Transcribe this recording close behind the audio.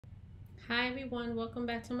Hi everyone, welcome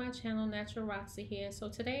back to my channel. Natural Roxy here. So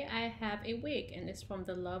today I have a wig and it's from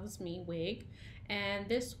the luvme wig, and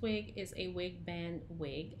this wig is a wig band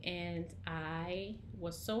wig, and I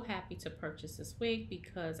was so happy to purchase this wig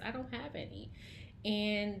because I don't have any,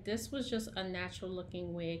 and this was just a natural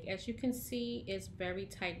looking wig. As you can see, it's very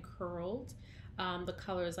tight curled. The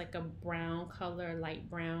color is like a brown color, light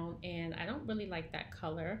brown, and I don't really like that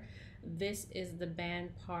color. This is the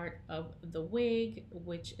band part of the wig,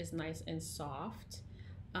 which is nice and soft.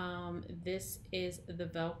 This is the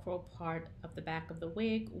Velcro part of the back of the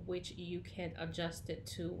wig, which you can adjust it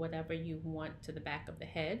to whatever you want to the back of the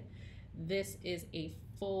head. This is a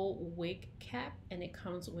full wig cap, and it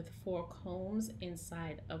comes with 4 combs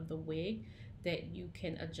inside of the wig that you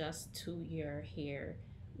can adjust to your hair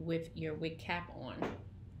with your wig cap on.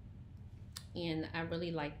 And I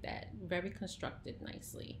really like that. Very constructed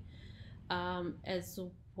nicely as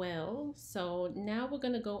well. So now we're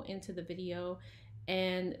gonna go into the video,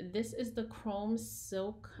 and this is the chrome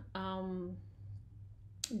silk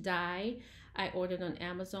dye I ordered on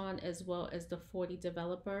Amazon, as well as the 40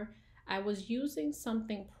 developer. I was using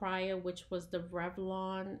something prior, which was the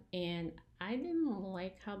Revlon, and I didn't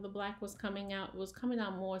like how the black was coming out. It was coming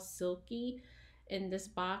out more silky in this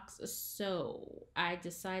box, so I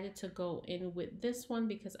decided to go in with this one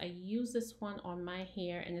because I use this one on my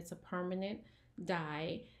hair and it's a permanent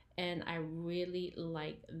dye, and I really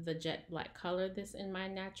like the jet black color this in my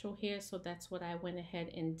natural hair, so that's what I went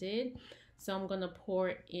ahead and did. So I'm going to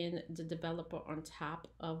pour in the developer on top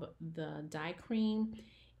of the dye cream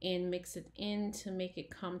and mix it in to make it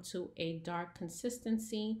come to a dark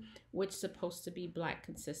consistency, which is supposed to be black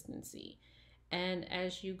consistency. And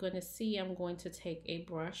as you're going to see, I'm going to take a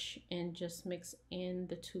brush and just mix in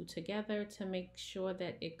the two together to make sure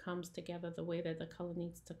that it comes together the way that the color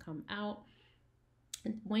needs to come out.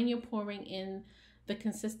 And when you're pouring in the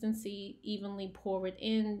consistency, evenly pour it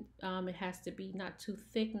in. It has to be not too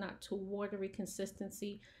thick, not too watery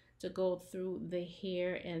consistency to go through the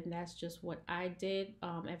hair, and that's just what I did.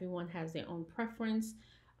 Everyone has their own preference.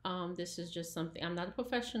 This is just something, I'm not a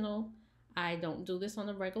professional. I don't do this on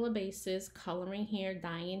a regular basis, coloring hair,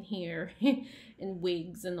 dyeing hair, and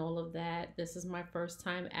wigs and all of that. This is my first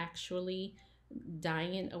time actually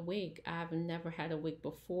dyeing a wig. I've never had a wig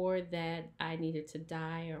before that I needed to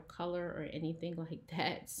dye or color or anything like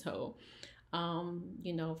that. So,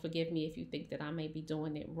 you know, forgive me if you think that I may be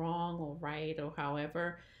doing it wrong or right or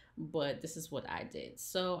however, but this is what I did.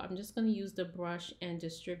 So I'm just going to use the brush and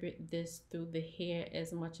distribute this through the hair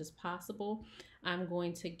as much as possible. I'm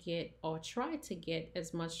going to get, or try to get,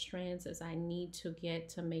 as much strands as I need to get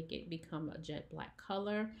to make it become a jet black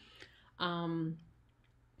color.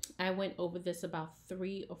 I went over this about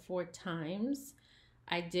 3 or 4 times.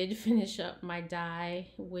 I did finish up my dye,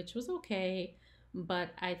 which was okay, but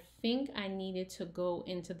I think I needed to go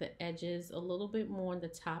into the edges a little bit more on the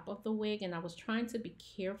top of the wig, and I was trying to be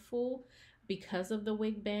careful because of the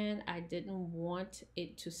wig band. I didn't want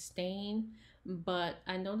it to stain, but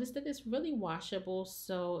I noticed that it's really washable,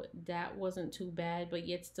 so that wasn't too bad, but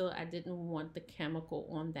yet still I didn't want the chemical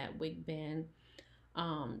on that wig band.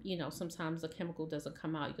 You know, sometimes the chemical doesn't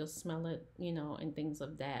come out, you'll smell it, you know, and things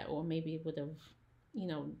of that, or maybe it would have, you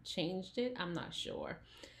know, changed it. I'm not sure.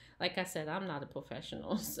 Like I said, I'm not a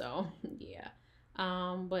professional, so yeah.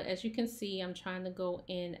 But as you can see, I'm trying to go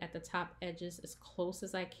in at the top edges as close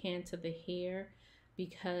as I can to the hair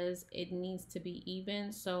because it needs to be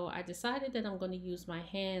even. So I decided that I'm going to use my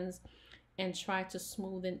hands and try to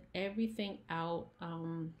smoothen everything out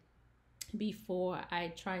before I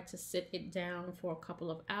tried to sit it down for a couple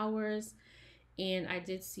of hours. And I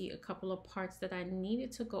did see a couple of parts that I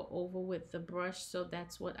needed to go over with the brush, so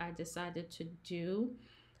that's what I decided to do,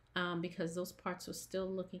 because those parts were still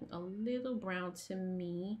looking a little brown to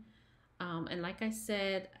me. And like I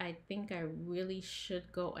said, I think I really should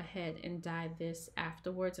go ahead and dye this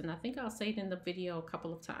afterwards, and I think I'll say it in the video a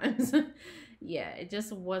couple of times. Yeah, it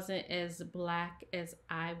just wasn't as black as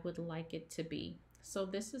I would like it to be. So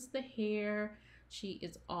this is the hair. She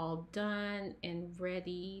is all done and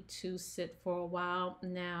ready to sit for a while.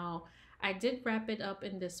 Now, I did wrap it up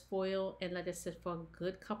in this foil and let it sit for a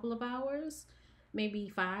good couple of hours, maybe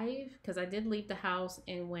 5, because I did leave the house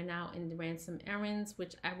and went out and ran some errands,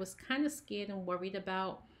 which I was kind of scared and worried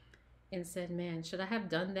about, and said, man, should I have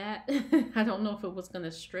done that? I don't know if it was going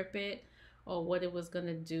to strip it or what it was going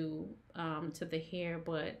to do to the hair,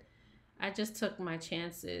 but I just took my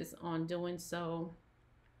chances on doing so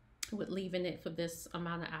with leaving it for this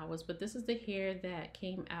amount of hours. But this is the hair that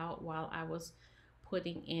came out while I was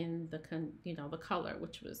putting in the the color,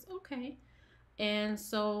 which was okay. And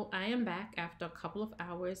so I am back after a couple of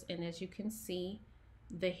hours, and as you can see,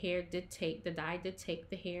 the dye did take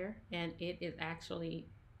the hair, and it is actually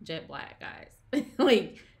jet black, guys.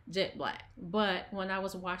 Like jet black. But when I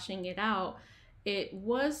was washing it out, it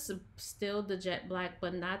was still the jet black,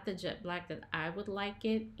 but not the jet black that I would like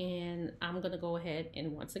it. And I'm gonna go ahead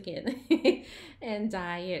and once again and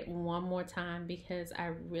dye it one more time because I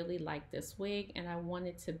really like this wig and I want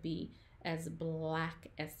it to be as black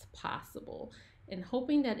as possible, and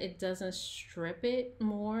hoping that it doesn't strip it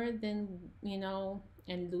more than,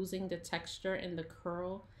 and losing the texture and the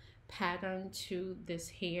curl pattern to this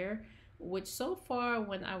hair, which so far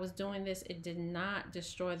when I was doing this, it did not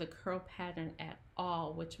destroy the curl pattern at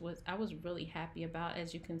all, which was I was really happy about,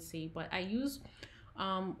 as you can see. But I used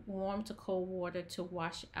warm to cold water to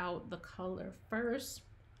wash out the color first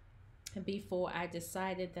before I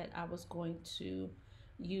decided that I was going to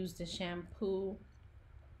use the shampoo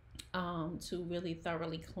to really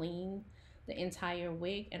thoroughly clean the entire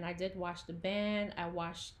wig. And I did wash the band, I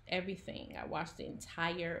washed everything, I washed the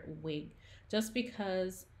entire wig, just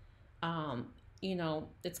because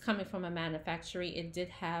it's coming from a manufacturer. It did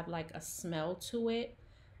have like a smell to it,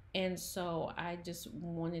 and so I just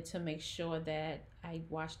wanted to make sure that I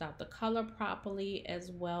washed out the color properly,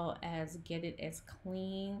 as well as get it as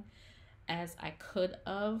clean as I could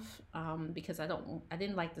of, because I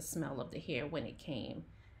didn't like the smell of the hair when it came.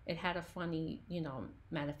 It had a funny,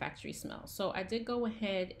 manufacturing smell. So I did go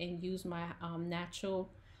ahead and use my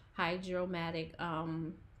natural hydromatic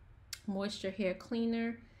moisture hair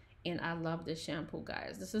cleaner, and I love this shampoo,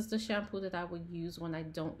 guys. This is the shampoo that I would use when I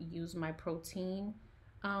don't use my protein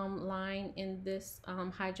line in this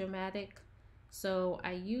hydromatic. So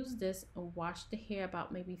I use this and wash the hair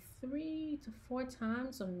about maybe 3 to 4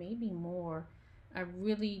 times, or maybe more. I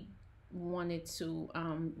really wanted to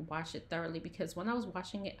wash it thoroughly, because when I was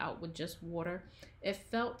washing it out with just water, it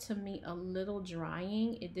felt to me a little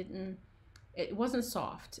drying. It wasn't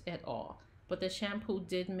soft at all, but the shampoo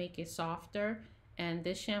did make it softer. And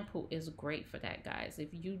this shampoo is great for that, guys. If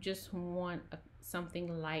you just want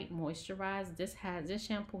something light moisturized, this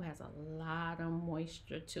shampoo has a lot of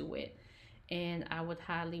moisture to it, and I would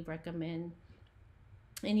highly recommend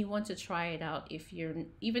anyone to try it out if you're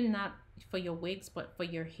even not for your wigs but for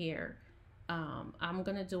your hair. I'm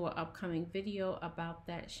gonna do an upcoming video about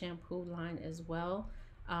that shampoo line as well.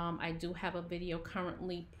 I do have a video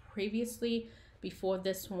previously before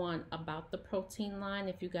this one about the protein line.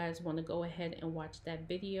 If you guys want to go ahead and watch that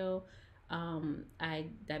video,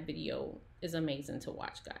 that video is amazing to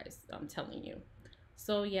watch, guys, I'm telling you.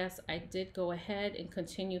 So yes, I did go ahead and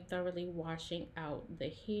continue thoroughly washing out the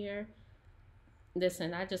hair.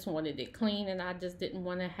 Listen, I just wanted it clean, and I just didn't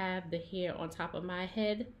want to have the hair on top of my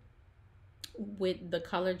head with the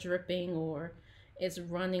color dripping, or it's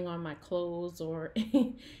running on my clothes, or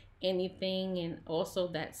anything. And also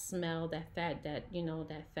that smell, that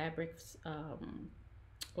fabric,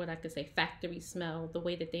 what I could say, factory smell, the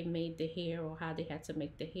way that they made the hair or how they had to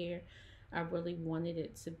make the hair. I really wanted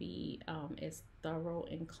it to be as thorough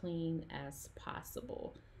and clean as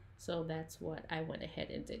possible. So that's what I went ahead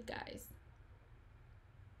and did, guys.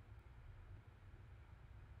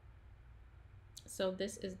 So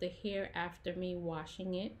this is the hair after me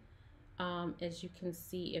washing it. As you can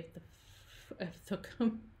see, if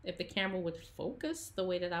the camera would focus the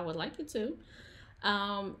way that I would like it to,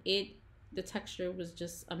 the texture was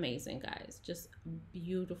just amazing, guys. Just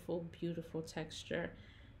beautiful, beautiful texture.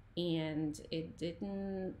 And it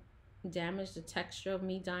didn't damage the texture of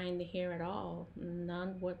me dyeing the hair at all,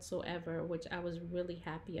 none whatsoever, which I was really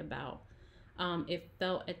happy about. It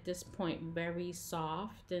felt at this point very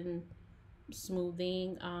soft and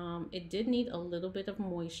smoothing. It did need a little bit of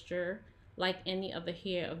moisture, like any other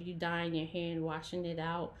hair of you dyeing your hair and washing it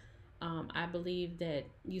out. I believe that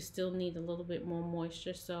you still need a little bit more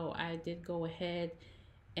moisture, so I did go ahead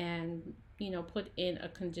and put in a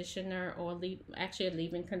conditioner, or actually a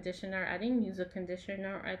leave-in conditioner. I didn't use a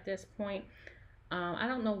conditioner at this point. I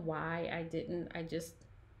don't know why I didn't. I just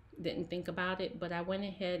didn't think about it, but I went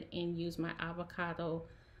ahead and used my avocado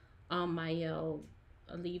Mayel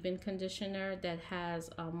leave-in conditioner that has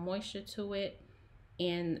moisture to it,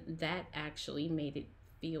 and that actually made it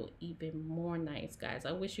feel even more nice, guys.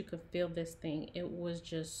 I wish you could feel this thing. It was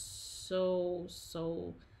just so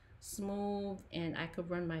smooth, and I could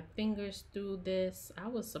run my fingers through this. I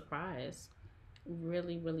was surprised,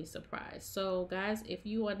 really surprised. So guys, if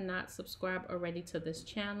you are not subscribed already to this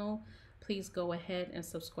channel, please go ahead and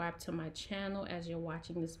subscribe to my channel as you're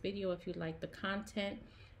watching this video. If you like the content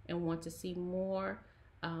and want to see more,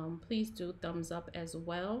 please do thumbs up as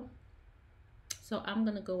well. So I'm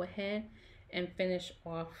gonna go ahead and finish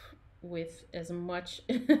off with as much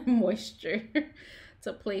moisture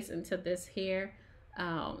to place into this hair.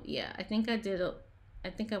 Yeah, I think I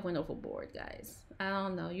think I went overboard, guys. I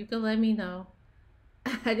don't know. You can let me know.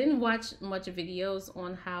 I didn't watch much videos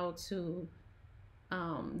on how to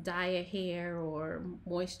dye a hair or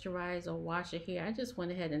moisturize or wash a hair. I just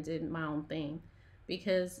went ahead and did my own thing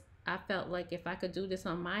because I felt like if I could do this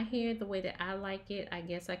on my hair the way that I like it, I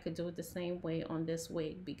guess I could do it the same way on this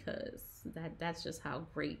wig because that's just how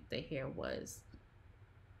great the hair was.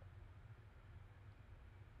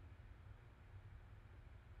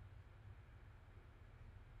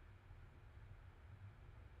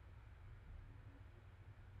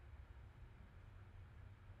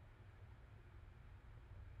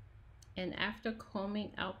 And after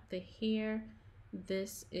combing out the hair,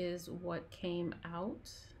 this is what came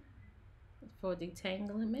out for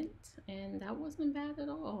detanglement, and that wasn't bad at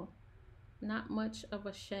all. Not much of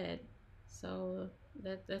a shed, so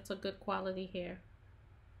that's a good quality hair.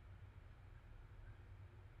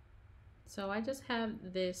 So I just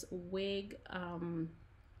have this wig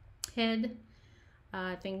head.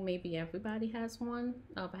 I think maybe everybody has one.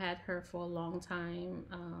 I've had her for a long time,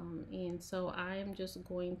 and so I'm just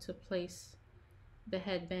going to place the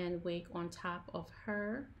headband wig on top of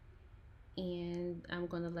her, and I'm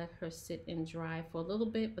going to let her sit and dry for a little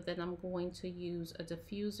bit, but then I'm going to use a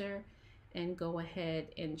diffuser and go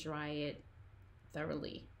ahead and dry it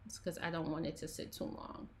thoroughly. It's because I don't want it to sit too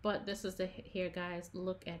long. But this is the hair, guys.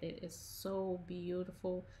 Look at it. It's so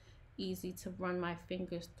beautiful. Easy to run my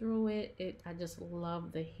fingers through it. I just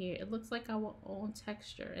love the hair. It looks like our own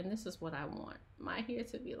texture, and this is what I want. My hair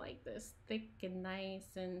to be like this, thick and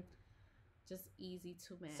nice and just easy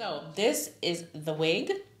to manage. So this is the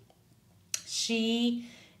wig. She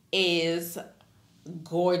is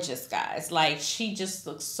gorgeous, guys. Like, she just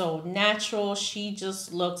looks so natural. She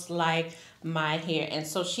just looks like my hair. And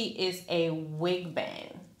so she is a wig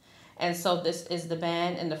band. And so this is the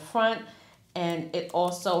band in the front, and it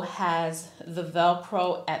also has the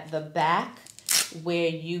Velcro at the back where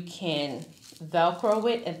you can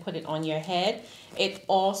Velcro it and put it on your head. It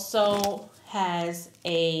also has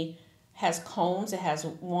combs. It has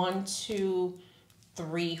 1, 2,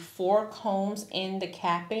 3, 4 combs in the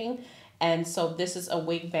capping. And so this is a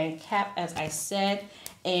wig band cap, as I said,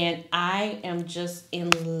 and I am just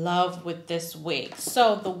in love with this wig.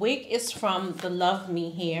 So the wig is from the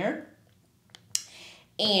luvme here,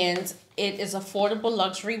 and it is affordable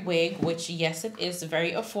luxury wig, which yes, it is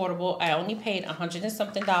very affordable. I only paid $100 and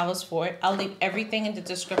something for it. I'll leave everything in the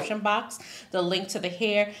description box, the link to the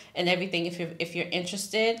hair and everything if you're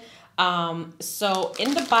interested. So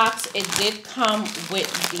in the box, it did come with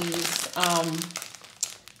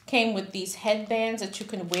these headbands that you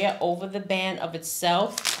can wear over the band of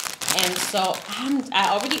itself. And so I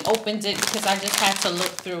already opened it because I just had to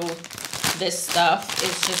look through this stuff.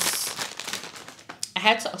 It's just,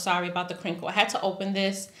 sorry about the crinkle. I had to open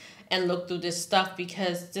this and look through this stuff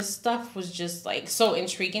because this stuff was just like so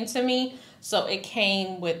intriguing to me. So it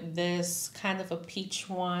came with this kind of a peach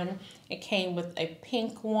one. It came with a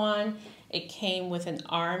pink one. It came with an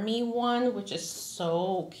army one, which is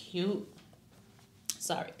so cute.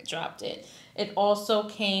 Sorry, I dropped it. It also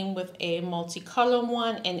came with a multicolor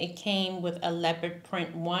one, and it came with a leopard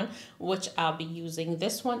print one, which I'll be using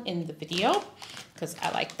this one in the video because I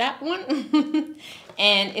like that one.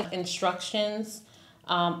 And it's instructions,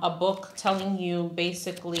 a book telling you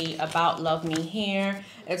basically about luvme hair.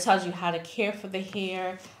 It tells you how to care for the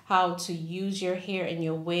hair, how to use your hair in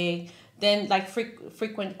your wig. Then like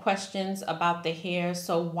frequent questions about the hair.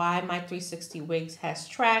 So why my 360 wigs has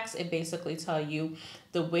tracks. It basically tell you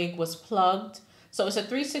the wig was plugged. So it's a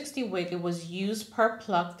 360 wig. It was used per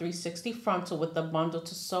plug 360 frontal with the bundle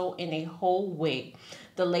to sew in a whole wig.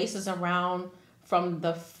 The lace is around from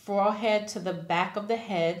the forehead to the back of the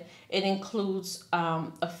head. It includes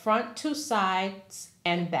a front, 2 sides,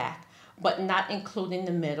 and back, but not including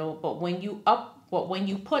the middle. But when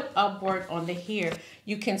you put upward on the hair,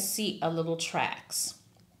 you can see a little tracks.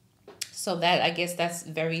 So that, I guess that's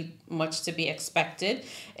very much to be expected.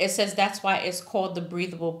 It says that's why it's called the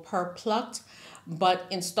breathable per plucked. But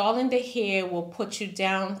installing the hair will put you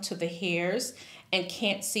down to the hairs and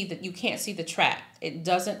you can't see the track. It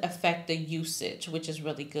doesn't affect the usage, which is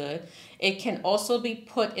really good. It can also be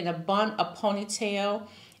put in a bun, a ponytail,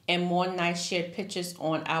 and more nice shared pictures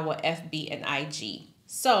on our FB and IG.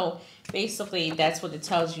 So basically that's what it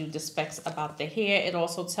tells you, the specs about the hair. It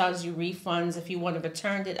also tells you refunds if you want to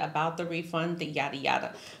return it, about the refund, the yada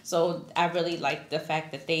yada. So I really like the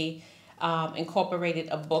fact that they incorporated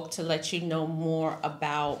a book to let you know more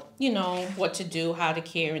about, you know, what to do, how to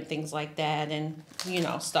care and things like that, and, you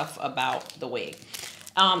know, stuff about the wig.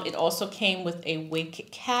 It also came with a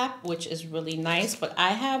wig cap, which is really nice, but I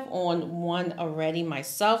have on one already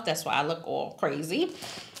myself. That's why I look all crazy.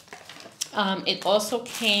 It also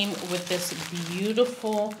came with this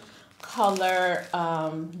beautiful color,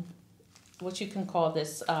 what you can call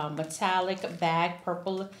this, metallic bag,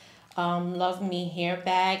 purple Love Me hair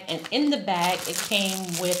bag. And in the bag, it came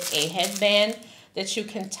with a headband that you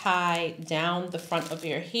can tie down the front of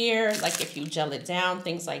your hair, like if you gel it down,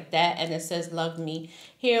 things like that. And it says Love Me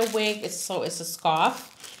hair wig. It's a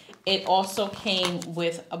scarf. It also came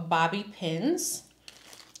with a bobby pins.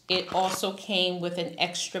 It also came with an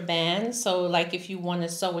extra band. So like if you want to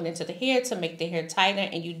sew it into the hair to make the hair tighter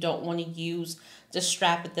and you don't want to use the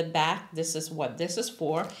strap at the back, this is what this is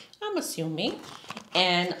for, I'm assuming.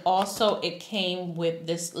 And also it came with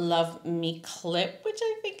this Love Me clip, which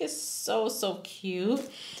I think is so, so cute.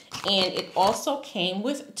 And it also came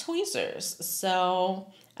with tweezers. So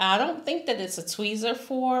I don't think that it's a tweezer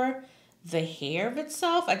for the hair of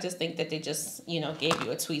itself. I just think that they just, you know, gave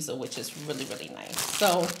you a tweezer, which is really, really nice.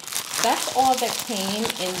 So that's all that came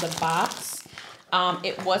in the box.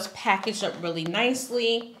 It was packaged up really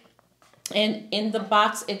nicely. And in the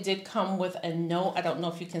box, it did come with a note. I don't know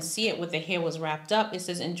if you can see it, with the hair was wrapped up. It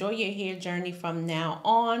says, enjoy your hair journey from now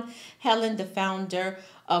on. Helen, the founder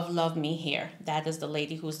of Love Me Hair. That is the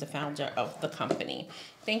lady who's the founder of the company.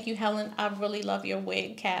 Thank you, Helen. I really love your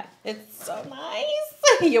wig cap. It's so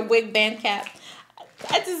nice. Your wig band cap.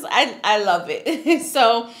 I love it.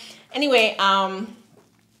 So anyway,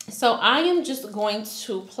 so I am just going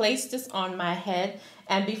to place this on my head.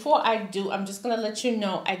 And before I do, I'm just going to let you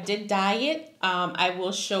know I did dye it. I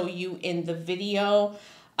will show you in the video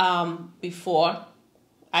before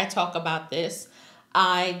I talk about this.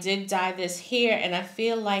 I did dye this hair, and I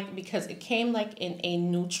feel like because it came like in a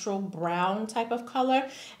neutral brown type of color,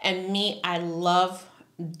 and me, I love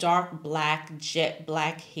dark black, jet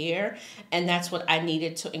black hair, and that's what I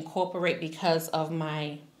needed to incorporate because of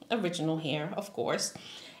my original hair, of course.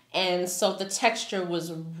 And so the texture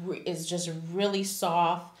is just really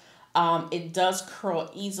soft. It does curl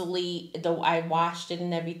easily, though I washed it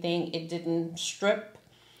and everything. It didn't strip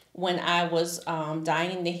when I was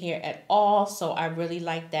dyeing the hair at all. So I really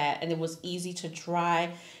like that. And it was easy to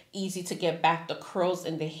dry, easy to get back the curls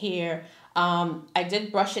in the hair. I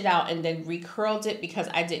did brush it out and then recurled it because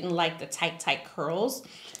I didn't like the tight curls.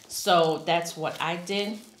 So that's what I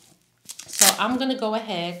did. So I'm going to go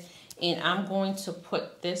ahead and I'm going to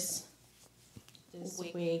put this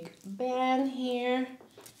wig band here,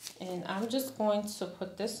 and I'm just going to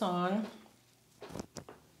put this on,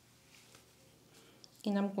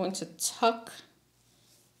 and I'm going to tuck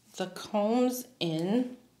the combs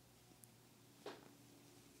in.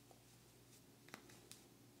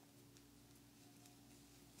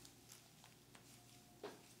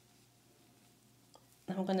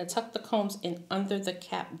 I'm going to tuck the combs in under the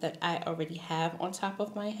cap that I already have on top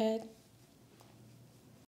of my head.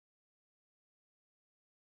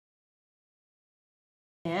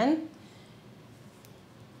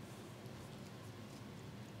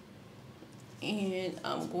 And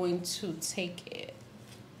I'm going to take it.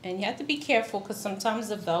 And you have to be careful because sometimes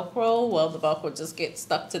the Velcro just gets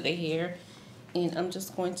stuck to the hair. And I'm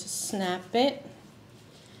just going to snap it.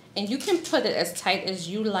 And you can put it as tight as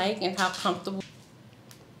you like and how comfortable.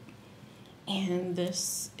 And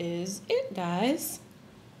this is it, guys.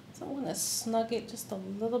 So I'm going to snug it just a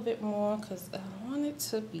little bit more because I want it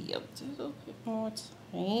to be a little bit more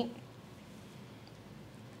tight.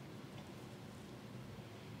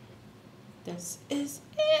 This is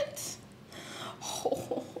it.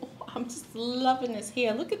 Oh, I'm just loving this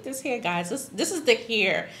hair. Look at this hair, guys. This is the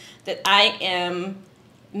hair that I am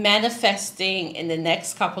manifesting in the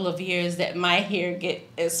next couple of years, that my hair get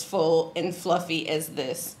as full and fluffy as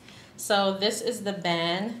this. So this is the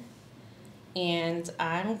band, and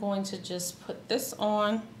I'm going to just put this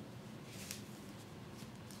on.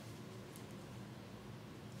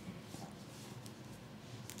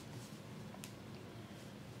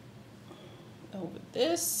 Over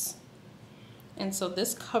this. And so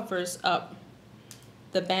this covers up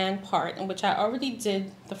the band part, in which I already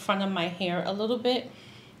did the front of my hair a little bit.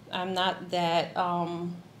 I'm not that girl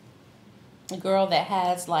that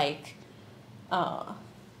has like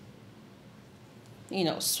you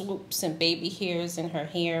know, swoops and baby hairs in her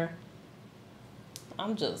hair.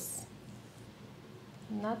 I'm just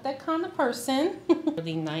not that kind of person.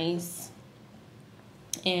 Really nice.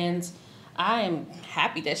 And I am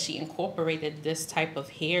happy that she incorporated this type of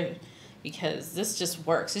hair, because this just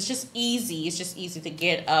works. It's just easy. It's just easy to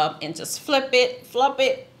get up and just flip it, flop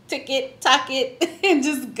it, tick it, tuck it, and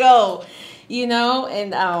just go, you know?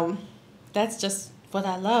 And that's just what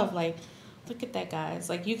I love. Like, Look at that, guys.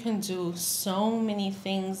 Like, you can do so many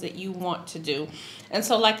things that you want to do. And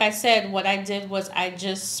so, like I said, what I did was I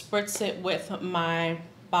just spritz it with my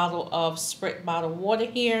bottle of Sprit bottled water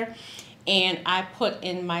here. And I put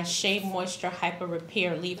in my Shea Moisture Hyper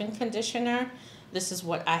Repair leave-in conditioner. This is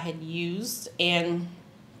what I had used. And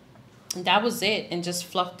that was it. And just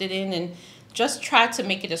fluffed it in and just tried to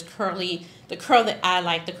make it as curly, the curl that I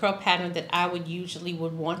like, the curl pattern that I would usually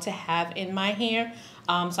want to have in my hair.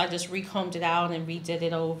 So I just recombed it out and redid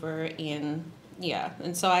it over, and yeah.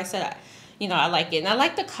 And so I said, you know, I like it. And I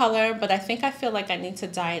like the color, but I think I feel like I need to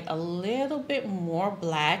dye it a little bit more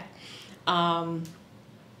black.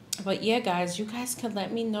 But yeah, guys, you guys can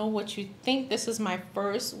let me know what you think. This is my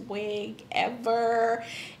first wig ever,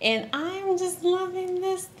 and I'm just loving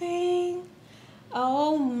this thing.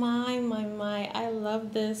 Oh my, I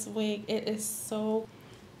love this wig. It is so,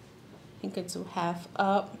 you can do half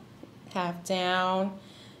up, half down.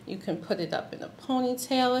 You can put it up in a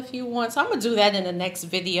ponytail if you want. So I'm gonna do that in the next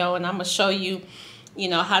video, and I'm gonna show you, you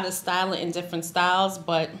know, how to style it in different styles.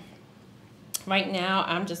 But right now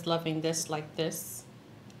I'm just loving this like this.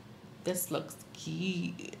 This looks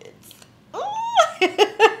cute.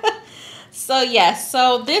 So yes,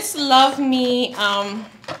 so this luvme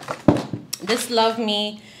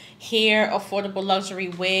hair affordable luxury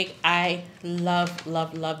wig, I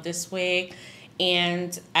love this wig,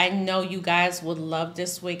 and I know you guys would love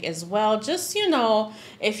this wig as well. Just, you know,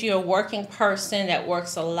 if you're a working person that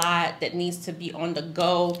works a lot, that needs to be on the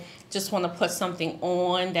go, just want to put something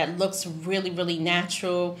on that looks really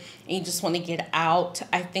natural, and you just want to get out,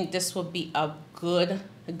 I think this would be a good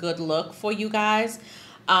look for you guys.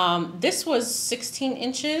 This was 16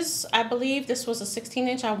 inches, I believe. This was a 16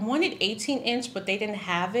 inch. I wanted 18 inch, but they didn't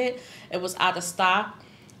have it. It was out of stock.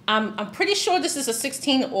 I'm pretty sure this is a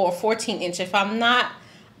 16 or 14 inch. If I'm not,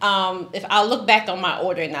 if I'll look back on my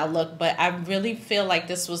order and I'll look, but I really feel like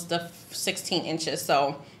this was the 16 inches.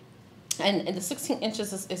 So, and the 16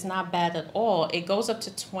 inches is not bad at all. It goes up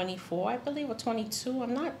to 24, I believe, or 22.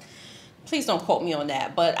 I'm not, please don't quote me on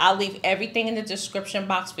that, but I'll leave everything in the description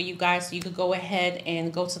box for you guys, so you could go ahead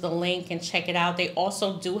and go to the link and check it out. They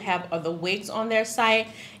also do have other wigs on their site,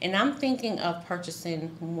 and I'm thinking of purchasing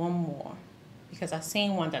one more because I've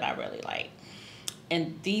seen one that I really like.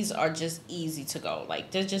 And these are just easy to go.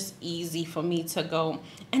 Like, they're just easy for me to go.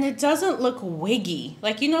 And it doesn't look wiggy.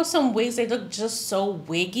 Like, you know, some wigs, they look just so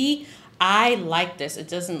wiggy. I like this. It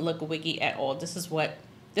doesn't look wiggy at all. This is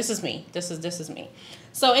me. This is me.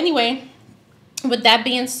 So anyway, with that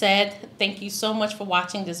being said, thank you so much for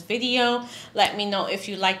watching this video. Let me know if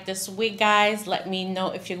you like this wig, guys. Let me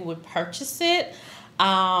know if you would purchase it.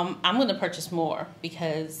 I'm going to purchase more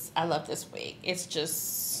because I love this wig. It's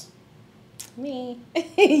just me.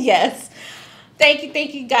 Yes. Thank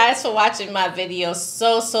you guys for watching my video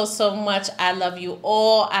so much. I love you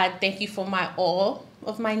all. I thank you for all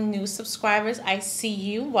of my new subscribers. I see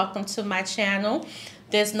you. Welcome to my channel.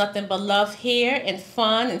 There's nothing but love here and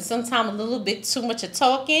fun, and sometimes a little bit too much of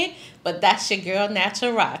talking, but that's your girl,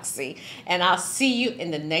 Natural Roxy. And I'll see you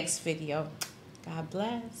in the next video. God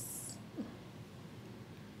bless.